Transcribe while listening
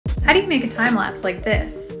How do you make a time-lapse like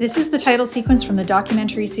this? This is the title sequence from the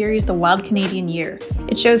documentary series The Wild Canadian Year.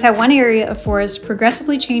 It shows how one area of forest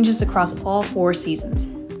progressively changes across all 4 seasons.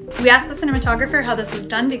 We asked the cinematographer how this was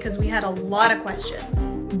done because we had a lot of questions.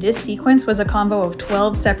 This sequence was a combo of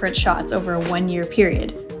 12 separate shots over a 1-year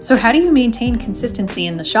period. So how do you maintain consistency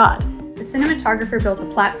in the shot? The cinematographer built a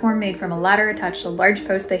platform made from a ladder attached to a large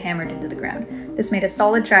post they hammered into the ground. This made a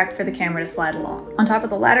solid track for the camera to slide along. On top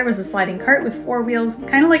of the ladder was a sliding cart with 4 wheels,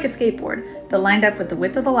 kind of like a skateboard, that lined up with the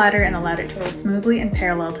width of the ladder and allowed it to roll smoothly and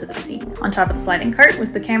parallel to the scene. On top of the sliding cart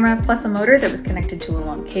was the camera plus a motor that was connected to a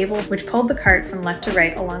long cable, which pulled the cart from left to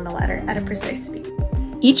right along the ladder at a precise speed.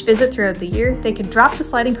 Each visit throughout the year, they could drop the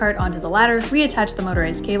sliding cart onto the ladder, reattach the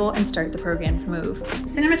motorized cable, and start the programmed move.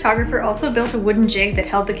 The cinematographer also built a wooden jig that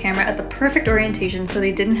held the camera at the perfect orientation so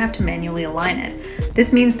they didn't have to manually align it.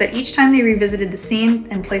 This means that each time they revisited the scene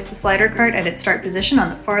and placed the slider cart at its start position on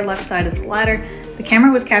the far left side of the ladder, the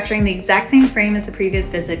camera was capturing the exact same frame as the previous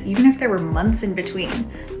visit, even if there were months in between.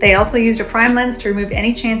 They also used a prime lens to remove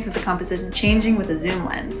any chance of the composition changing with a zoom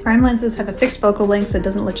lens. Prime lenses have a fixed focal length that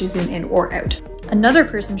doesn't let you zoom in or out. Another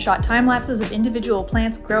person shot time-lapses of individual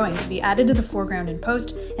plants growing to be added to the foreground in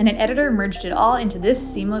post, and an editor merged it all into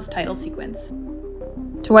this seamless title sequence.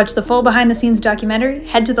 To watch the full behind-the-scenes documentary,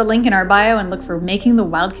 head to the link in our bio and look for Making the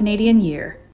Wild Canadian Year.